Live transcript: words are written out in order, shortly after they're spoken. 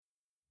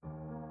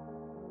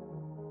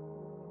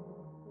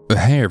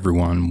Hey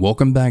everyone,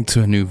 welcome back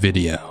to a new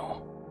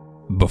video.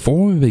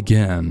 Before we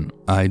begin,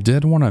 I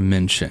did want to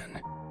mention,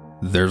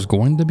 there's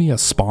going to be a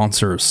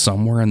sponsor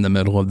somewhere in the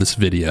middle of this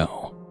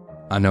video.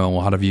 I know a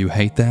lot of you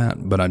hate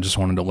that, but I just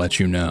wanted to let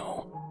you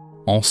know.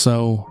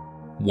 Also,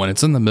 when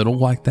it's in the middle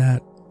like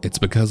that, it's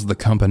because the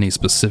company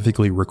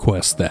specifically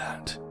requests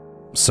that.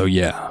 So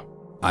yeah,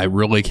 I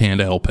really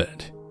can't help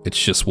it. It's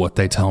just what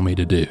they tell me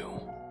to do.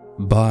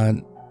 But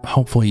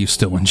hopefully you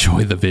still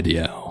enjoy the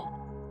video.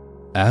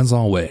 As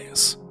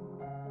always,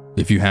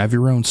 if you have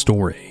your own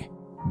story,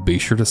 be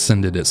sure to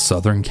send it at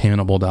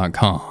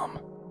southerncannibal.com.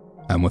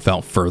 And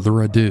without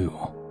further ado,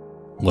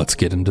 let's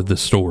get into the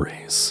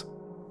stories.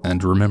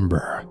 And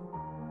remember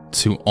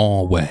to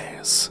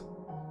always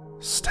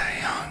stay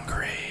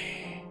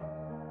hungry.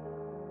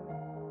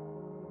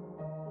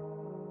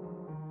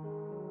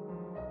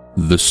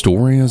 The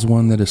story is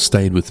one that has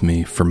stayed with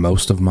me for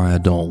most of my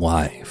adult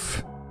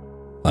life.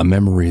 A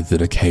memory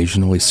that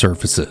occasionally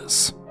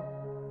surfaces.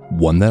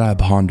 One that I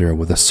ponder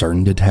with a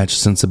certain detached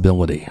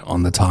sensibility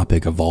on the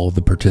topic of all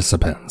the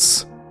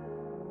participants.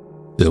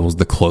 It was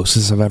the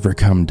closest I've ever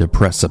come to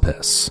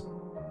precipice,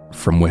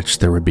 from which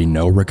there would be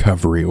no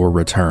recovery or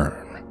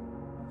return.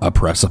 A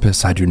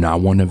precipice I do not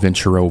want to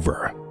venture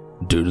over,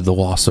 due to the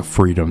loss of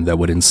freedom that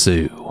would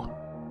ensue.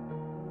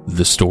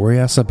 The story,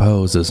 I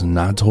suppose, is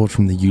not told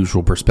from the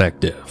usual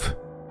perspective.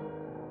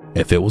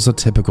 If it was a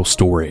typical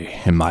story,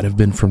 it might have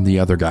been from the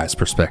other guy's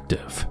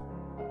perspective.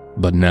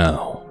 But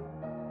no.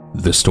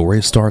 The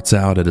story starts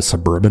out at a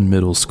suburban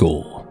middle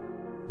school,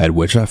 at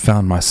which I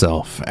found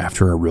myself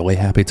after a really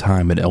happy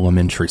time at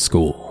elementary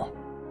school.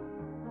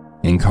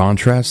 In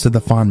contrast to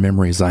the fond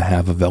memories I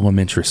have of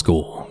elementary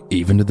school,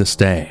 even to this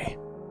day,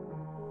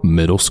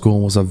 middle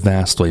school was a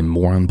vastly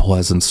more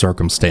unpleasant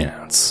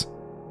circumstance.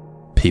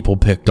 People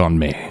picked on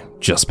me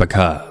just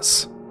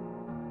because.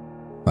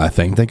 I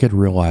think they could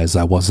realize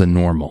I wasn't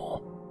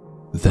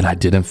normal, that I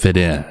didn't fit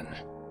in.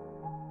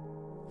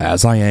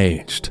 As I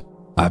aged,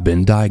 I've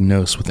been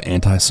diagnosed with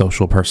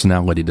antisocial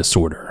personality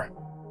disorder,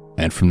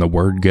 and from the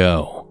word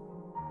go,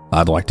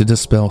 I'd like to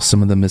dispel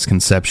some of the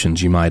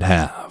misconceptions you might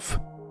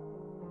have.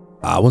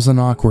 I was an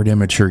awkward,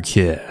 immature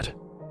kid.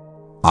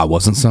 I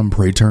wasn't some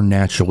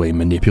preternaturally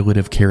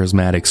manipulative,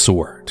 charismatic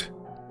sort.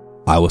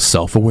 I was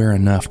self-aware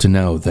enough to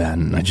know that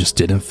I just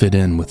didn't fit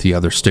in with the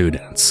other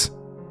students.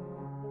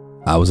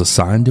 I was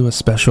assigned to a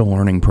special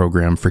learning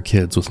program for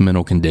kids with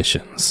mental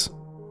conditions,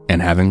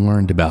 and having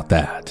learned about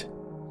that,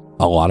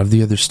 a lot of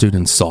the other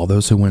students saw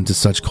those who went to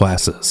such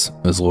classes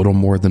as little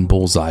more than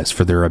bullseyes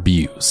for their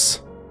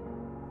abuse.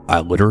 I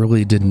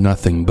literally did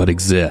nothing but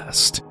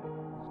exist,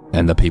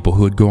 and the people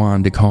who would go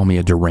on to call me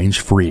a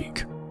deranged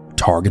freak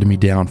targeted me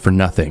down for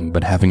nothing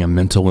but having a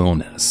mental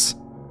illness.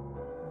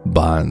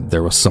 But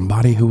there was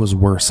somebody who was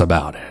worse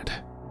about it.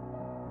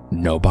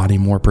 Nobody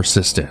more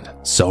persistent,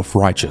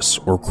 self-righteous,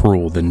 or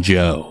cruel than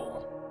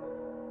Joe.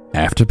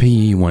 After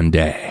PE one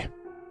day,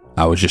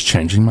 I was just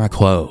changing my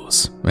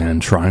clothes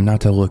and trying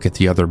not to look at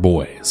the other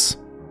boys.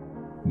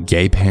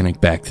 Gay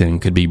panic back then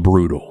could be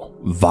brutal,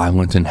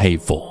 violent, and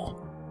hateful,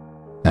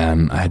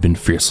 and I had been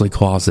fiercely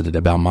closeted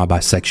about my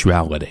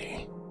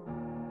bisexuality.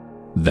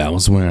 That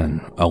was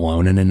when,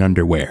 alone and in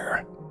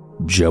underwear,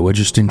 Joe had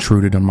just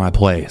intruded on my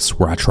place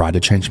where I tried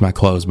to change my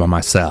clothes by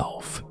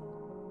myself.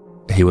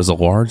 He was a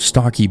large,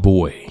 stocky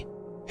boy.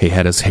 He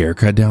had his hair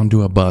cut down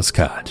to a buzz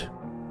cut,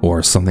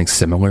 or something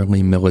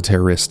similarly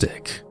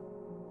militaristic.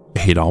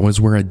 He'd always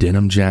wear a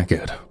denim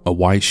jacket, a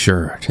white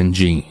shirt, and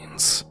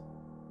jeans.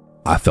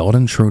 I felt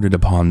intruded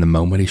upon the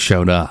moment he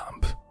showed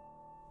up,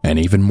 and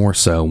even more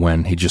so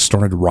when he just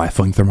started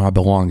rifling through my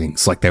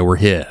belongings like they were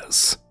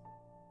his.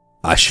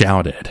 I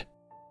shouted,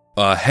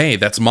 "Hey,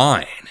 that's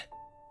mine!"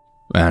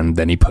 And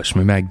then he pushed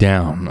me back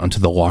down onto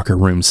the locker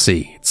room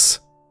seats.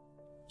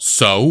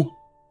 "So?"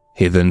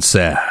 he then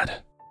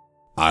said.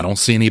 "I don't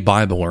see any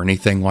Bible or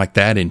anything like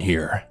that in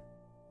here.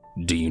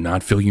 Do you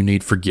not feel you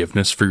need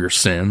forgiveness for your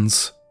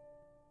sins?"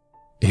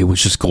 He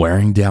was just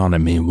glaring down at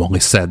me while he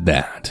said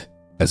that,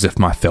 as if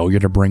my failure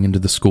to bring into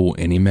the school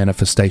any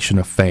manifestation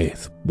of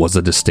faith was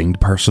a distinct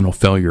personal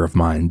failure of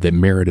mine that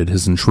merited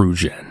his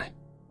intrusion.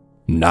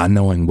 Not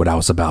knowing what I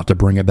was about to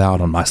bring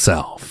about on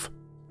myself,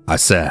 I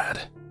said,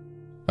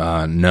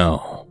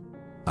 "No,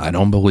 I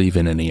don't believe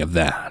in any of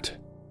that."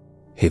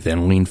 He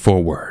then leaned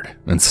forward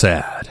and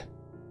said,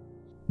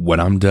 "When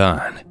I'm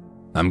done,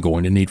 I'm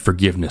going to need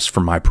forgiveness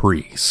from my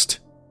priest,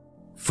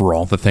 for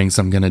all the things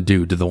I'm going to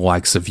do to the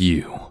likes of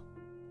you.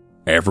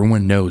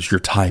 Everyone knows your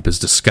type is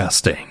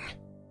disgusting."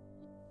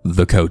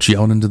 The coach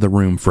yelled into the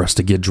room for us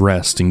to get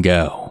dressed and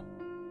go,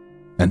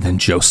 and then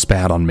Joe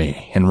spat on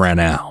me and ran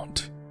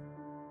out.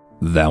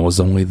 That was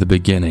only the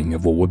beginning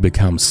of what would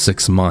become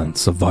 6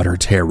 months of utter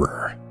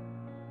terror.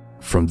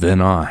 From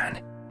then on,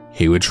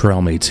 he would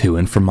trail me to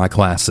and from my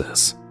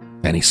classes,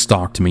 and he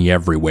stalked me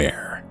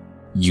everywhere,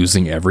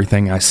 using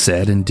everything I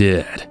said and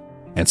did,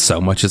 and so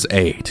much as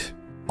ate,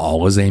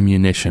 all as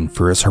ammunition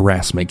for his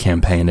harassment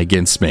campaign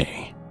against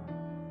me.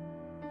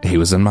 He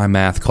was in my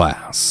math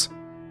class.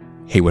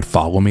 He would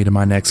follow me to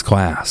my next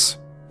class,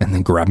 and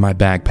then grab my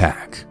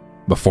backpack,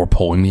 before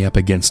pulling me up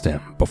against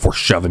him before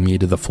shoving me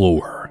to the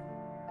floor.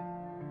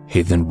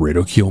 He'd then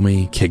ridicule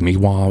me, kick me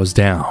while I was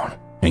down,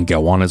 and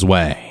go on his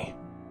way.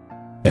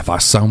 If I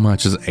so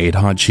much as ate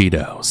hot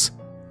Cheetos,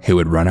 he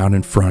would run out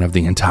in front of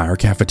the entire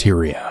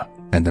cafeteria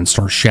and then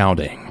start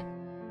shouting,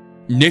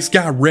 "Nick's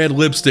got red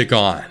lipstick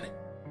on!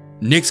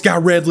 Nick's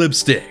got red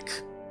lipstick!"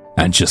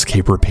 and just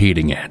keep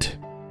repeating it.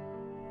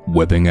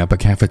 Whipping up a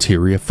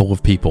cafeteria full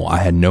of people I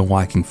had no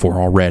liking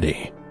for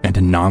already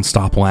and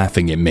non-stop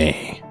laughing at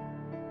me.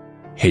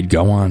 He'd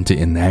go on to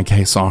in that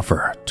case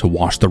offer to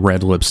wash the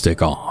red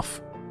lipstick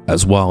off,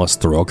 as well as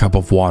throw a cup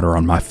of water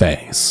on my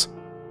face.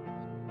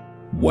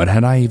 What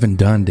had I even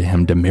done to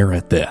him to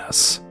merit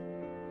this?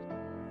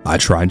 I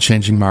tried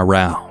changing my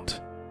route.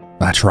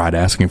 I tried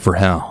asking for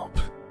help,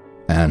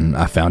 and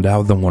I found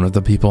out that one of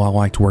the people I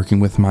liked working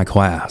with in my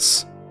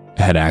class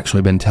had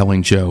actually been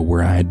telling Joe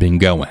where I had been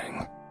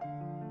going,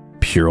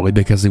 purely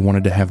because he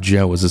wanted to have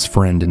Joe as his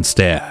friend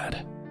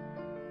instead.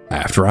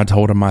 After I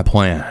told him my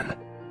plan,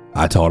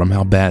 I told him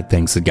how bad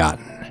things had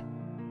gotten,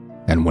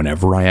 and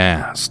whenever I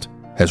asked,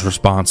 his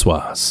response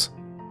was,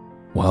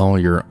 "Well,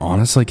 you're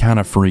honestly kind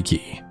of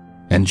freaky,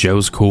 and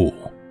Joe's cool.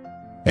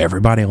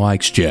 Everybody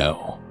likes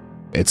Joe.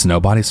 It's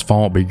nobody's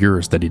fault but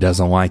yours that he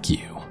doesn't like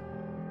you."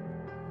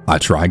 I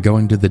tried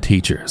going to the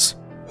teachers,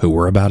 who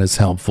were about as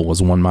helpful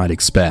as one might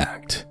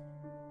expect.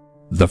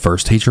 The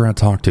first teacher I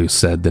talked to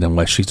said that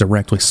unless she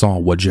directly saw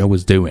what Joe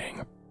was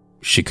doing,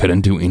 she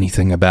couldn't do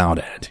anything about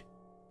it.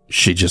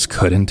 She just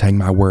couldn't take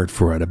my word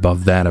for it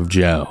above that of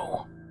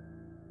Joe.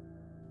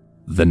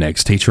 The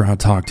next teacher I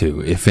talked to,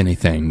 if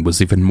anything,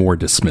 was even more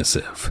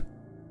dismissive.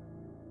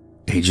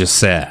 He just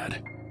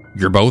said,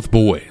 "You're both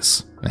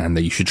boys, and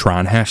that you should try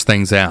and hash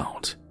things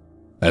out,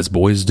 as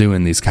boys do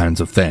in these kinds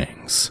of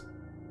things.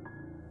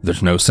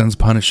 There's no sense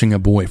punishing a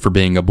boy for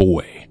being a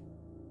boy.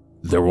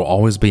 There will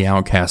always be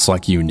outcasts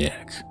like you,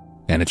 Nick,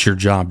 and it's your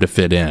job to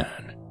fit in,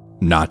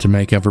 not to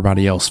make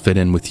everybody else fit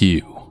in with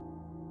you."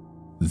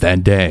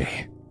 That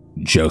day,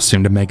 Joe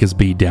seemed to make his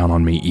beat down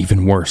on me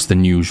even worse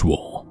than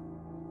usual,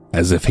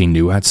 as if he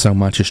knew I'd so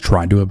much as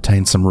tried to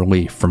obtain some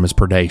relief from his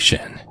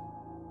predation.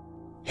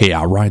 He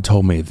outright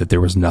told me that there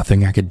was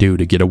nothing I could do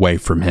to get away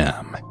from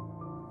him.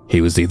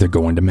 He was either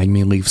going to make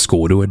me leave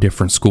school to a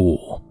different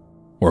school,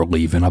 or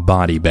leave in a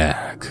body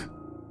bag.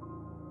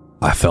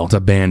 I felt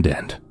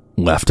abandoned,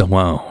 left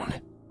alone,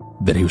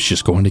 that he was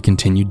just going to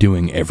continue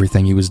doing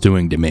everything he was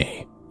doing to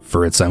me,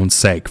 for its own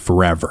sake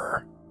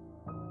forever.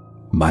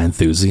 My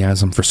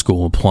enthusiasm for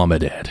school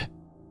plummeted.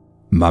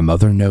 My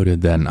mother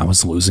noted that I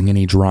was losing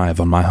any drive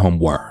on my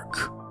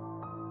homework.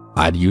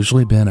 I'd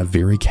usually been a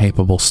very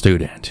capable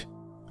student,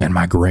 and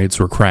my grades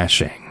were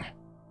crashing.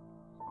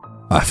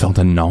 I felt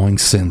a gnawing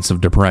sense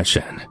of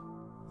depression.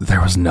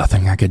 There was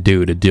nothing I could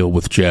do to deal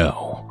with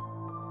Joe.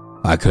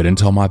 I couldn't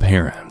tell my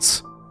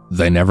parents.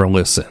 They never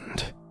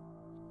listened.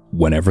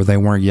 Whenever they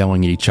weren't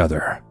yelling at each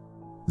other,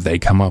 they'd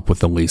come up with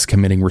the least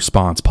committing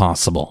response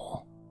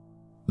possible.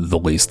 The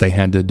least they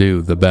had to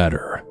do, the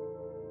better.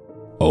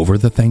 Over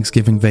the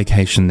Thanksgiving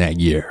vacation that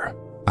year,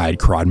 I had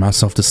cried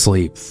myself to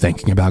sleep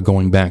thinking about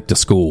going back to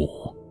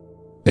school.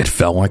 It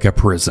felt like a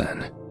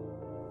prison,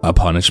 a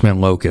punishment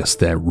locus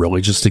that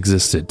really just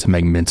existed to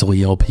make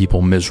mentally ill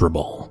people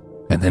miserable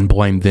and then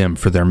blame them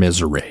for their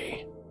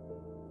misery.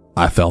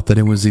 I felt that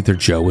it was either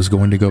Joe was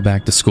going to go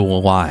back to school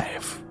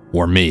alive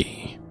or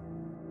me.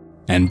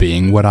 And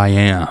being what I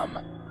am,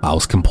 I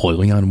was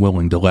completely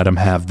unwilling to let him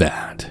have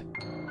that.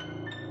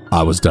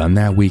 I was done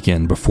that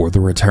weekend before the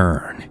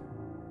return.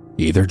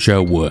 Either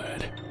Joe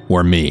would,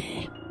 or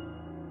me.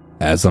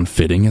 As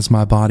unfitting as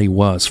my body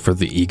was for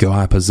the ego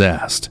I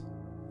possessed,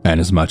 and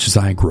as much as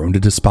I had grown to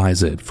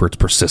despise it for its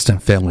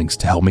persistent failings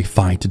to help me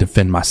fight to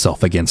defend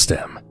myself against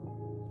him,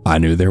 I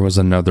knew there was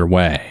another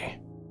way.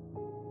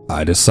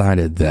 I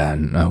decided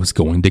then I was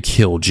going to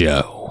kill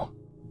Joe,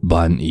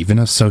 but even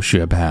a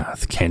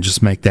sociopath can't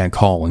just make that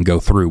call and go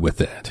through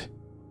with it.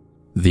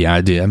 The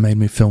idea made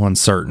me feel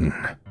uncertain,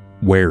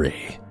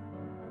 wary.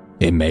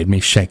 It made me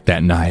shake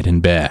that night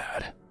in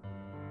bed.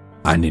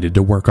 I needed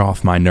to work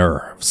off my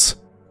nerves.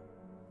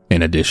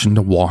 In addition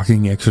to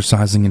walking,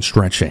 exercising, and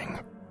stretching,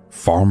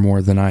 far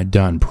more than I'd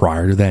done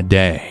prior to that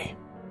day,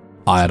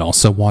 I had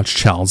also watched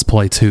Child's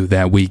Play 2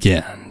 that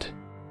weekend,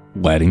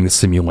 letting the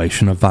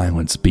simulation of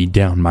violence beat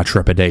down my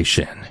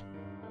trepidation.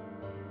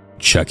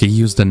 Chucky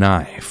used a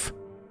knife.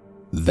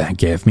 That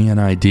gave me an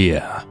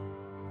idea.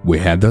 We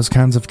had those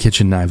kinds of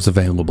kitchen knives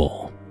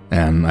available,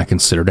 and I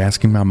considered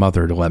asking my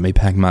mother to let me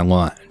pack my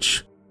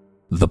lunch.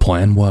 The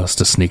plan was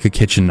to sneak a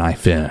kitchen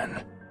knife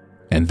in,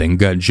 and then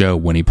gut Joe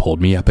when he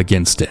pulled me up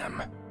against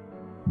him.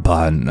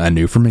 But I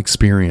knew from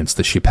experience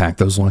that she packed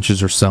those lunches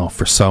herself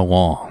for so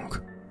long,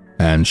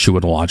 and she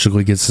would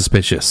logically get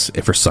suspicious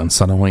if her son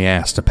suddenly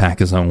asked to pack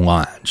his own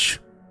lunch.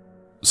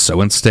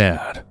 So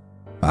instead,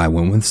 I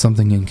went with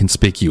something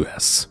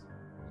inconspicuous.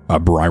 A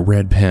bright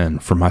red pen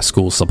for my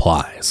school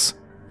supplies,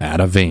 out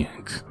of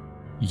ink,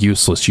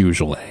 useless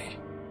usually.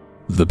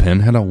 The pen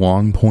had a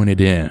long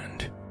pointed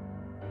end,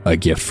 a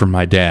gift from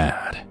my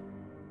dad.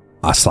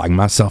 I slagged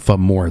myself up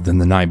more than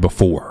the night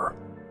before,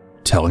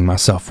 telling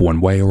myself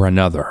one way or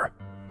another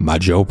my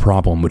Joe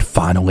problem would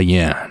finally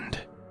end,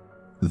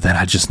 that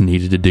I just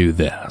needed to do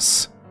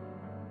this.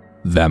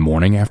 That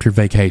morning after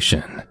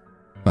vacation,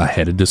 I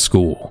headed to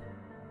school,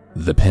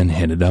 the pen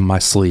hidden on my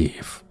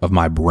sleeve of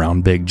my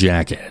brown big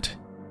jacket.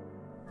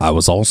 I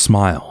was all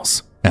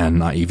smiles,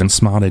 and I even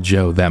smiled at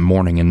Joe that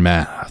morning in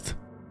math.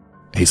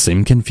 He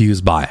seemed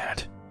confused by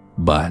it,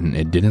 but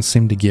it didn't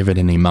seem to give it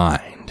any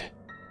mind.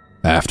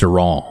 After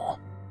all,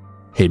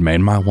 he'd made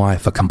my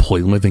life a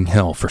complete living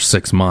hell for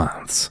 6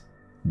 months.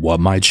 What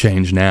might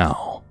change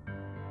now?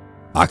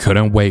 I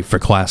couldn't wait for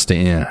class to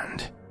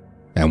end,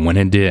 and when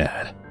it did,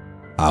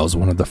 I was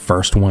one of the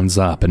first ones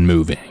up and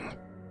moving,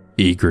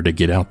 eager to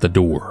get out the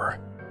door.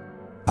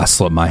 I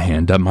slipped my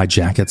hand up my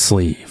jacket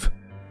sleeve,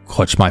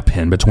 clutched my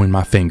pen between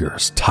my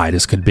fingers tight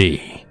as could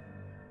be.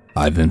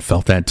 I then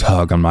felt that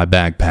tug on my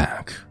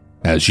backpack,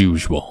 as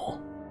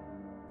usual.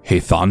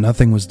 He thought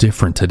nothing was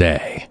different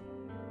today.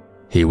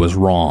 He was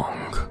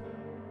wrong.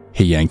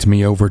 He yanked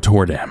me over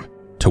toward him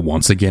to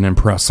once again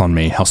impress on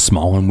me how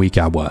small and weak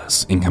I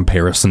was in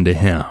comparison to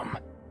him,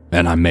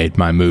 and I made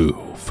my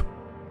move.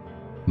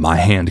 My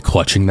hand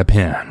clutching the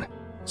pen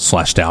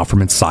slashed out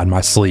from inside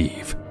my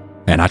sleeve,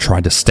 and I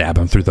tried to stab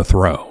him through the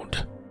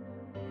throat.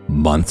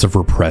 Months of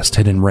repressed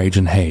hidden rage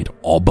and hate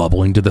all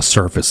bubbling to the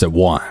surface at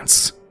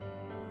once.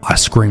 I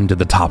screamed at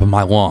the top of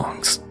my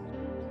lungs,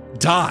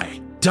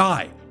 "Die!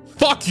 Die!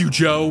 Fuck you,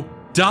 Joe!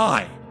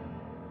 Die!"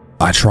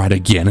 I tried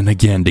again and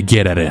again to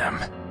get at him.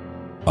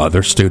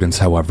 Other students,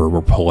 however,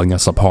 were pulling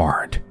us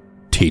apart,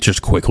 teachers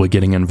quickly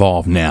getting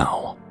involved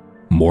now,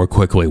 more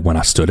quickly when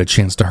I stood a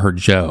chance to hurt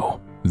Joe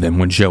than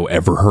when Joe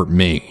ever hurt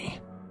me.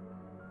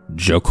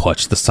 Joe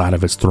clutched the side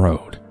of his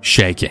throat,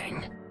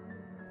 shaking.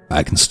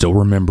 I can still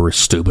remember his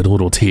stupid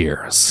little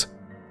tears.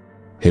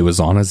 He was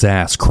on his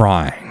ass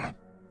crying,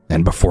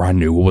 and before I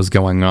knew what was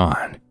going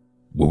on,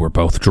 we were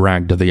both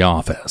dragged to the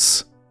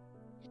office.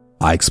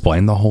 I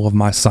explained the whole of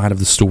my side of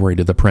the story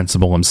to the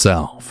principal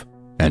himself,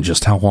 and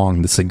just how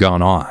long this had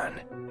gone on,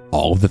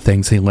 all of the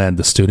things he led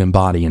the student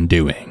body in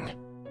doing.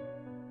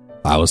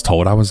 I was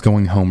told I was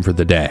going home for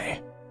the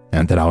day,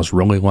 and that I was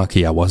really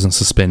lucky I wasn't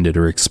suspended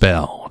or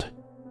expelled.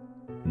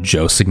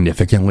 Joe,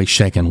 significantly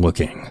shaken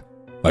looking,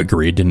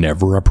 agreed to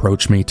never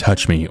approach me,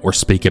 touch me, or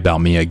speak about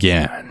me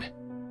again.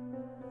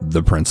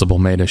 The principal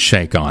made a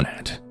shake on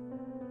it.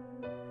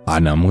 I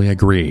numbly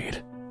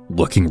agreed,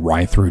 looking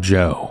right through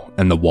Joe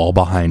and the wall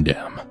behind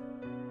him.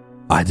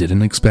 I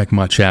didn't expect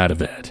much out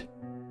of it.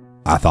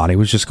 I thought he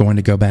was just going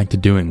to go back to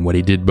doing what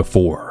he did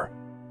before,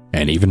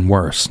 and even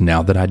worse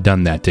now that I'd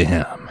done that to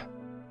him.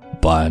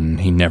 But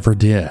he never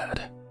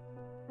did.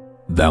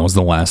 That was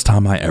the last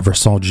time I ever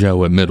saw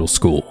Joe at middle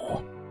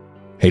school.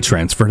 He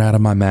transferred out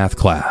of my math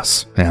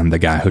class, and the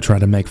guy who tried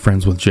to make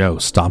friends with Joe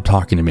stopped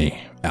talking to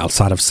me,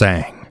 outside of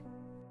saying,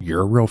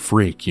 "You're a real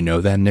freak, you know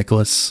that,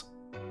 Nicholas?"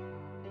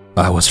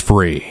 I was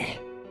free.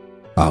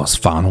 I was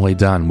finally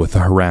done with the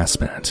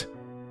harassment.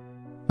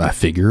 I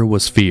figure it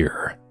was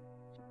fear.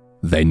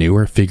 They knew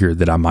or figured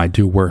that I might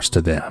do worse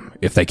to them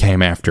if they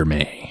came after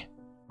me.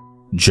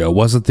 Joe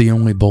wasn't the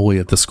only bully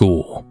at the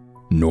school,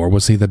 nor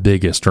was he the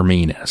biggest or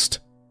meanest,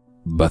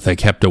 but they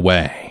kept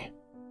away.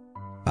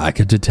 I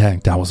could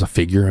detect I was a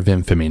figure of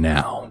infamy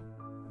now,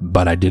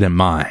 but I didn't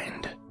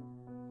mind.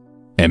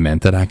 It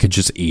meant that I could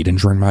just eat and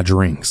drink my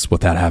drinks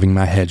without having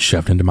my head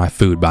shoved into my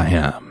food by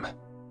him.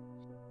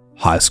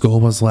 High school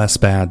was less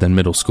bad than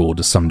middle school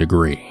to some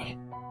degree.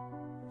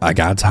 I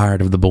got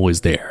tired of the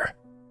bullies there.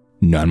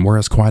 None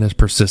were quite as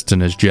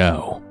persistent as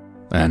Joe,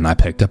 and I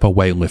picked up a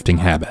weightlifting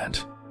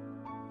habit.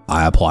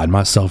 I applied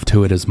myself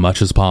to it as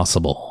much as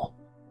possible.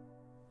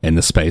 In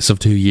the space of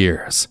 2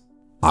 years,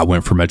 I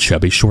went from a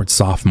chubby short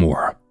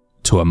sophomore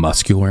to a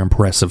muscular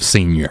impressive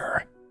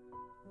senior.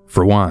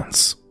 For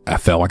once, I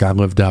felt like I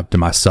lived up to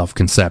my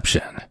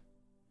self-conception.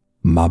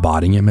 My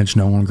body image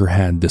no longer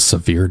had this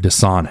severe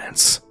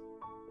dissonance.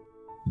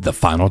 The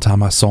final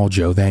time I saw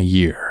Joe that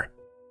year,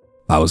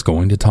 I was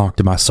going to talk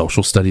to my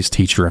social studies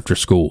teacher after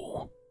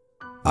school.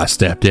 I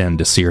stepped in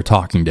to see her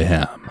talking to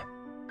him.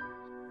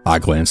 I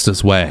glanced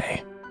his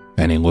way,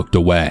 and he looked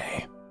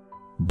away,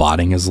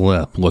 biting his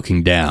lip,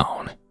 looking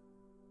down.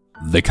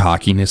 The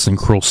cockiness and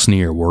cruel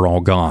sneer were all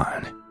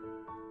gone.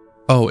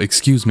 "Oh,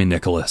 excuse me,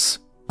 Nicholas.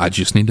 I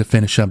just need to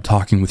finish up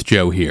talking with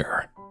Joe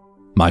here,"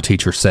 my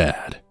teacher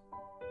said.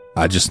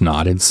 I just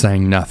nodded,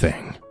 saying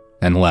nothing,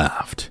 and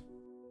left.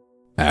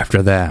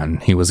 After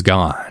that, he was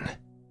gone.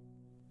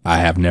 I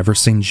have never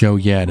seen Joe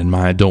yet in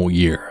my adult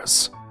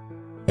years.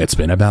 It's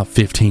been about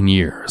 15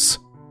 years,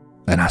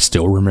 and I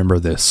still remember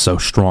this so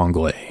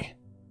strongly.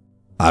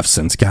 I've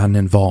since gotten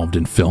involved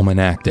in film and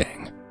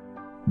acting,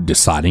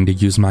 deciding to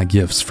use my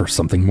gifts for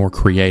something more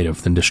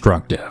creative than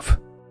destructive.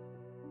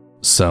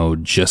 So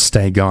just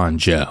stay gone,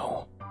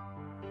 Joe.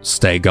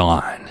 Stay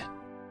gone.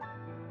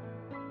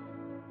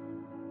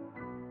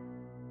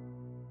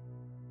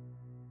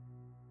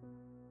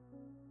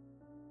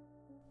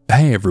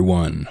 Hey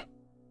everyone.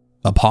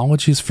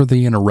 Apologies for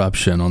the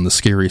interruption on the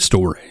scary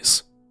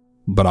stories,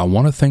 but I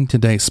want to thank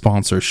today's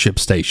sponsor,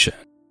 ShipStation.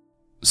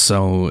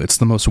 So it's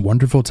the most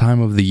wonderful time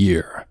of the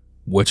year,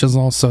 which is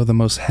also the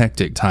most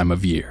hectic time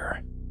of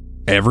year.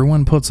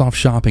 Everyone puts off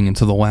shopping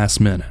until the last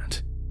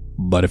minute.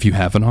 But if you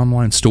have an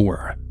online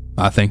store,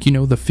 I think you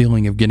know the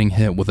feeling of getting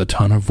hit with a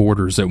ton of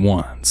orders at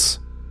once.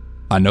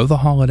 I know the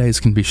holidays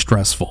can be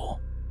stressful,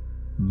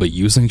 but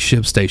using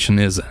ShipStation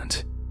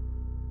isn't.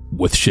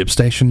 With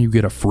ShipStation, you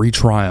get a free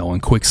trial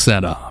and quick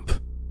setup.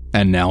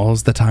 And now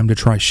is the time to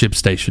try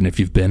ShipStation if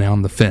you've been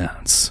on the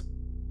fence.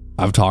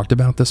 I've talked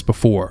about this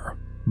before,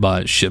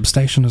 but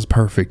ShipStation is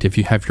perfect if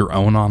you have your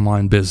own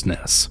online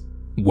business.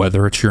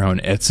 Whether it's your own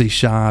Etsy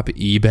shop,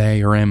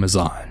 eBay, or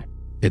Amazon,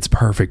 it's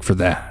perfect for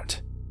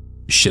that.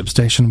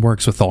 ShipStation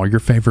works with all your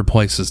favorite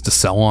places to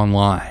sell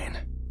online,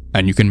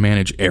 and you can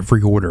manage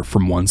every order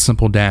from one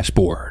simple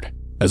dashboard,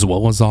 as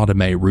well as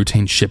automate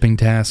routine shipping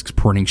tasks,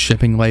 printing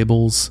shipping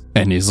labels,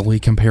 and easily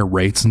compare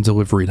rates and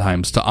delivery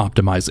times to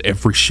optimize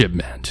every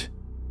shipment.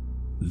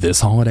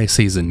 This holiday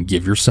season,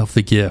 give yourself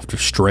the gift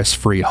of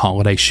stress-free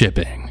holiday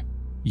shipping.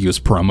 Use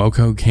promo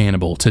code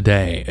CANNIBAL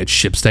today at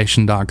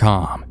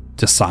ShipStation.com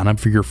to sign up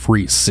for your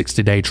free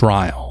 60-day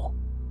trial.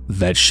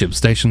 That's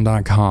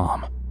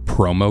ShipStation.com,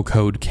 promo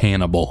code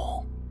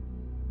CANNIBAL.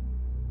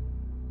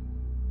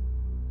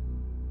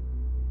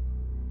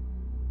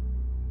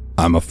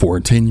 I'm a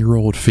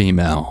 14-year-old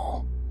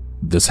female.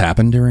 This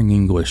happened during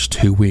English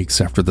 2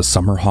 weeks after the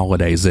summer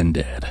holidays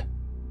ended.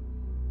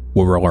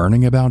 We were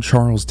learning about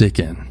Charles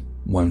Dickens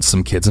when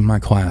some kids in my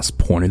class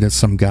pointed at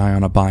some guy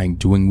on a bike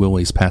doing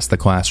wheelies past the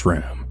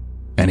classroom,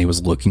 and he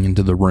was looking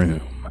into the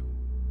room.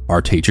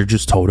 Our teacher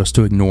just told us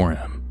to ignore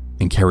him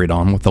and carried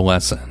on with the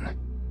lesson.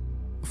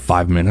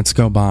 5 minutes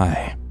go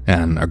by,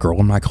 and a girl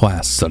in my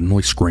class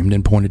suddenly screamed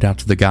and pointed out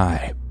to the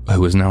guy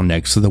who was now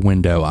next to the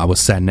window I was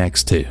sat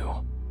next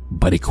to,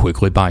 but he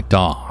quickly biked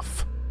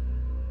off.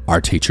 Our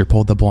teacher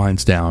pulled the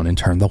blinds down and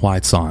turned the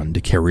lights on to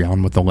carry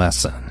on with the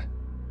lesson.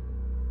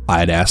 I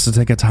had asked to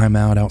take a time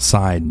out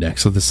outside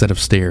next to the set of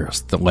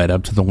stairs that led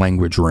up to the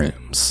language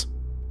rooms.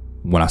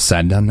 When I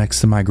sat down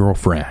next to my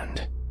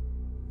girlfriend,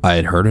 I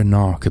had heard a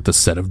knock at the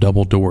set of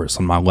double doors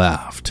on my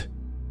left.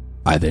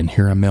 I then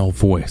hear a male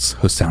voice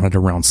who sounded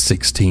around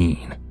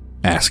 16,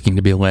 asking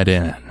to be let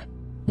in,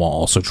 while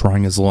also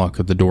trying his luck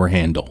at the door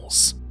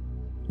handles.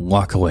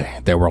 Luckily,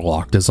 they were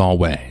locked as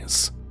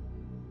always.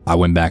 I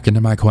went back into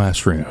my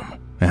classroom,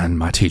 and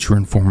my teacher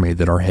informed me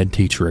that our head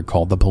teacher had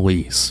called the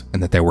police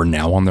and that they were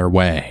now on their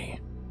way.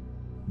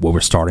 We were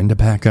starting to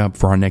pack up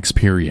for our next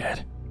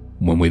period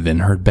when we then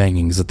heard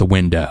bangings at the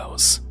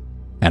windows,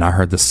 and I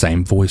heard the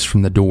same voice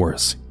from the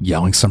doors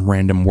yelling some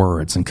random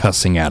words and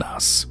cussing at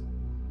us.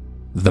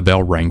 The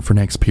bell rang for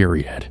next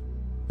period,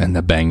 and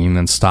the banging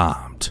then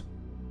stopped.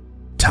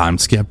 Time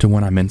skipped to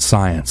when I'm in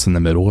science in the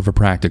middle of a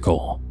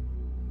practical,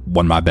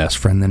 when my best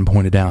friend then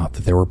pointed out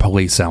that there were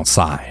police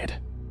outside.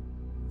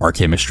 Our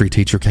chemistry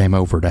teacher came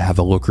over to have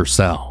a look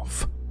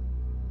herself.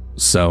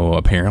 So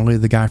apparently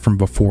the guy from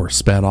before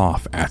sped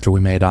off after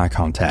we made eye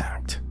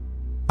contact.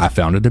 I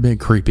found it a bit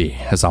creepy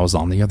as I was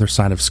on the other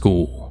side of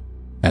school,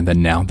 and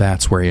then now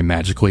that's where he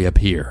magically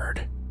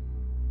appeared.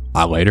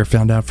 I later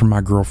found out from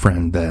my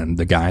girlfriend that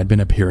the guy had been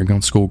appearing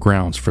on school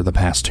grounds for the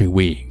past 2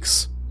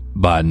 weeks,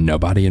 but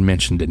nobody had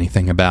mentioned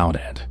anything about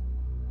it.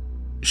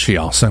 She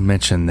also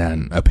mentioned that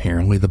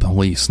apparently the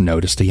police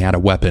noticed he had a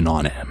weapon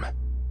on him.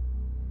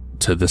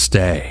 To this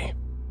day,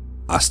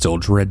 I still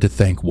dread to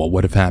think what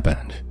would have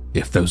happened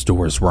if those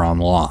doors were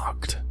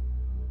unlocked.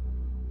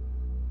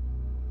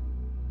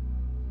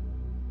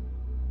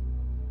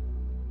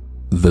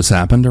 This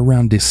happened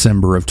around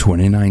December of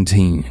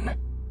 2019,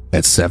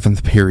 at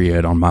 7th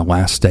period on my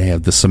last day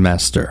of the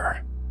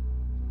semester.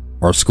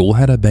 Our school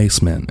had a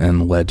basement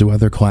and led to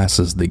other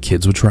classes that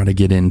kids would try to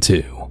get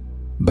into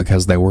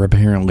because they were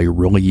apparently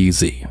really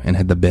easy and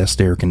had the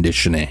best air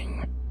conditioning.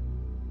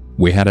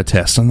 We had a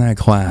test in that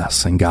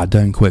class and got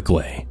done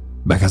quickly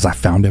because I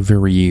found it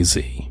very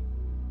easy.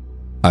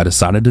 I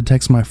decided to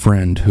text my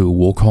friend, who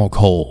we'll call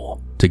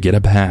Cole, to get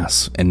a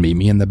pass and meet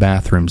me in the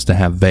bathrooms to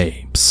have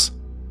vapes.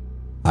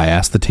 I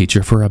asked the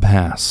teacher for a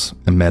pass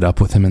and met up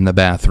with him in the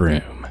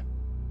bathroom.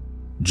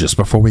 Just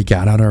before we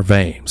got out our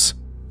vapes,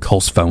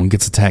 Cole's phone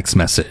gets a text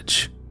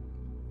message.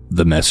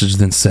 The message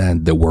then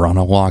said that we're on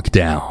a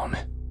lockdown.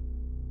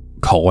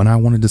 Cole and I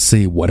wanted to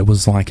see what it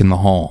was like in the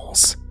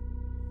halls.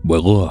 We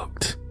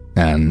looked,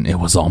 and it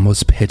was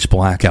almost pitch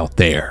black out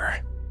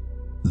there.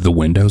 The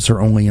windows are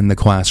only in the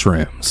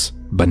classrooms,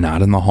 but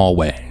not in the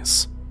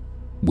hallways.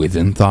 We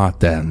then thought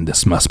that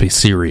this must be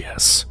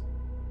serious.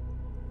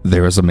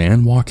 There was a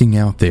man walking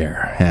out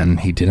there, and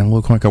he didn't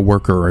look like a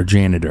worker or a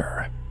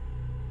janitor.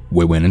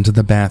 We went into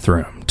the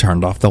bathroom,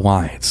 turned off the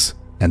lights,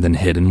 and then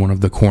hid in one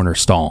of the corner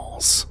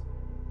stalls.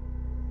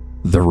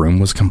 The room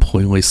was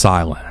completely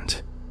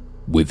silent.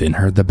 We then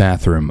heard the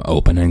bathroom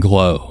open and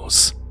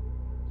close.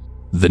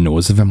 The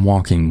noise of him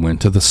walking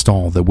went to the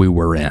stall that we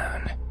were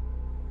in.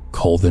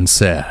 Cole then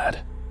said,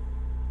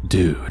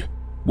 "Dude,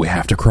 we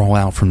have to crawl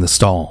out from the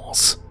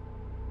stalls."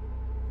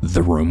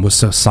 The room was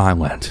so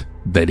silent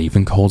that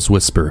even Cole's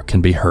whisper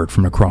can be heard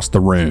from across the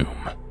room.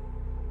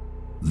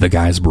 The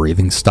guy's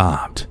breathing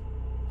stopped,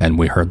 and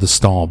we heard the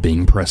stall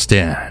being pressed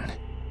in.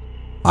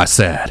 I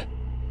said,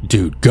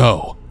 "Dude,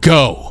 go,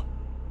 go,"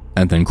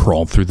 and then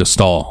crawled through the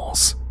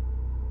stalls.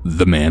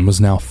 The man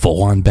was now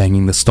full on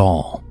banging the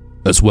stall,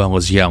 as well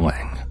as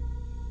yelling.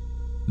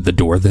 The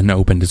door then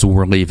opened as we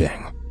were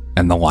leaving,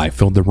 and the light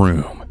filled the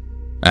room,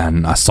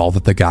 and I saw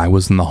that the guy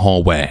was in the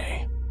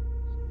hallway.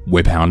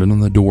 We pounded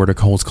on the door to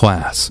Cole's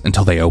class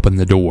until they opened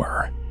the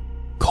door.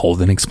 Cole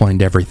then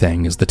explained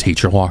everything as the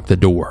teacher locked the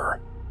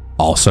door,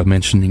 also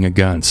mentioning a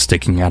gun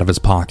sticking out of his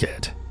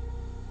pocket.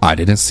 I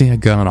didn't see a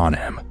gun on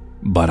him,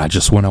 but I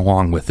just went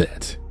along with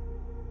it.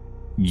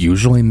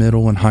 Usually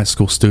middle and high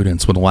school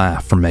students would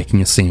laugh for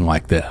making a scene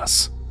like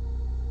this,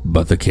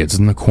 but the kids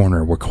in the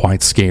corner were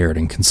quite scared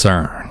and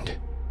concerned.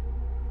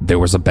 There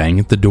was a bang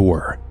at the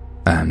door,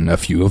 and a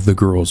few of the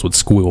girls would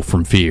squeal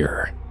from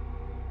fear.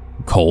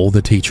 Cole,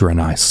 the teacher, and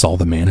I saw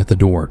the man at the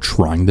door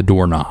trying the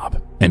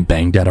doorknob and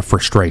banged out of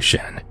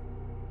frustration.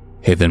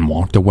 He then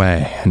walked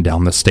away and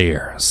down the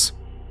stairs.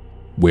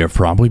 We have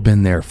probably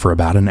been there for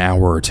about an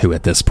hour or two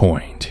at this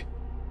point.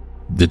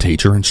 The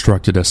teacher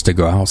instructed us to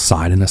go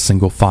outside in a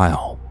single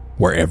file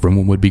where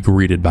everyone would be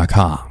greeted by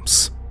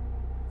cops.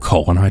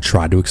 Cole and I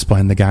tried to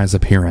explain the guy's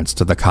appearance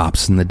to the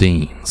cops and the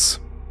deans.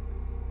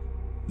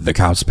 The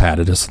cops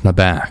patted us on the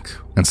back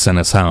and sent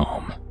us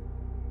home.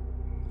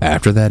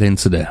 After that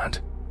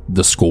incident,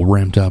 the school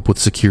ramped up with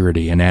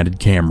security and added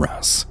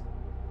cameras.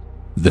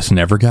 This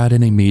never got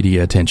any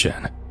media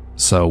attention,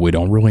 so we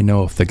don't really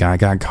know if the guy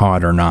got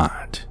caught or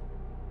not.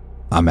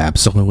 I'm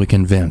absolutely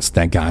convinced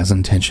that guy's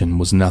intention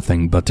was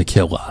nothing but to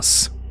kill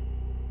us.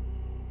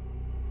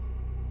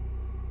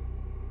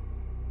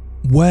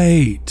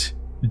 Wait,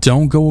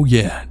 don't go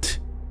yet.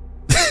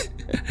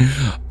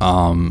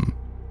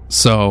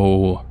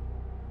 So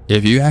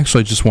if you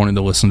actually just wanted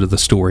to listen to the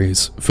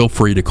stories, feel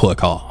free to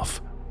click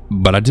off.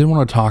 But I did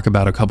want to talk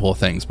about a couple of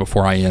things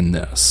before I end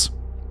this.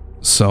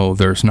 So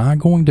there's not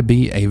going to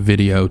be a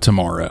video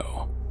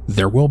tomorrow.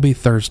 There will be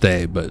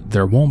Thursday, but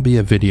there won't be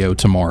a video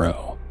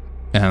tomorrow.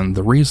 And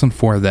the reason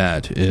for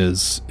that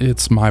is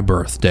it's my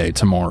birthday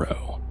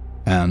tomorrow,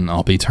 and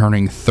I'll be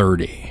turning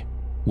 30,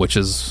 which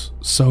is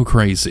so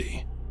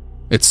crazy.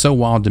 It's so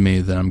wild to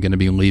me that I'm going to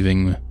be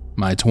leaving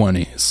my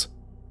 20s.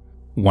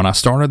 When I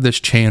started this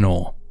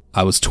channel,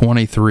 I was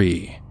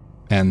 23,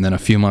 and then a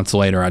few months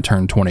later I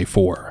turned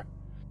 24.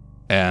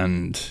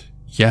 And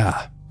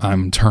yeah,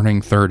 I'm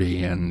turning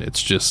 30, and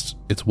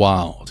it's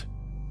wild.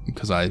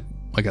 Because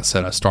like I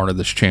said, I started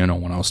this channel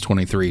when I was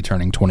 23,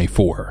 turning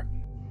 24.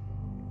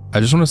 I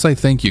just want to say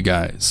thank you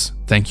guys.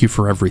 Thank you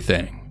for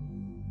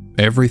everything.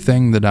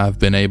 Everything that I've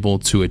been able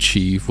to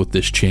achieve with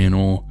this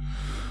channel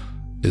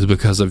is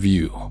because of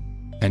you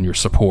and your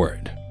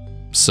support.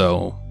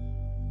 So,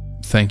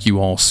 thank you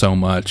all so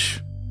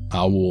much.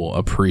 I will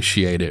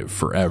appreciate it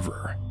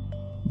forever.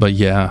 But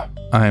yeah,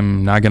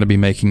 I'm not going to be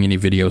making any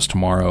videos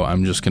tomorrow.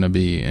 I'm just going to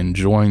be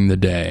enjoying the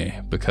day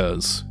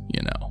because,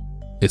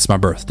 it's my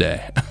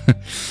birthday.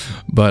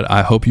 But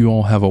I hope you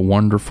all have a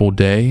wonderful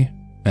day,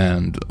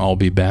 and I'll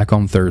be back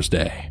on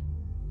Thursday.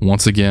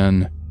 Once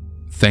again,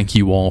 thank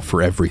you all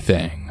for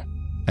everything.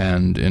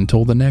 And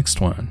until the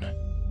next one,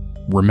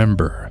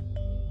 remember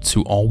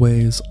to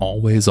always,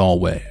 always,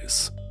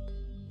 always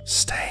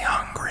stay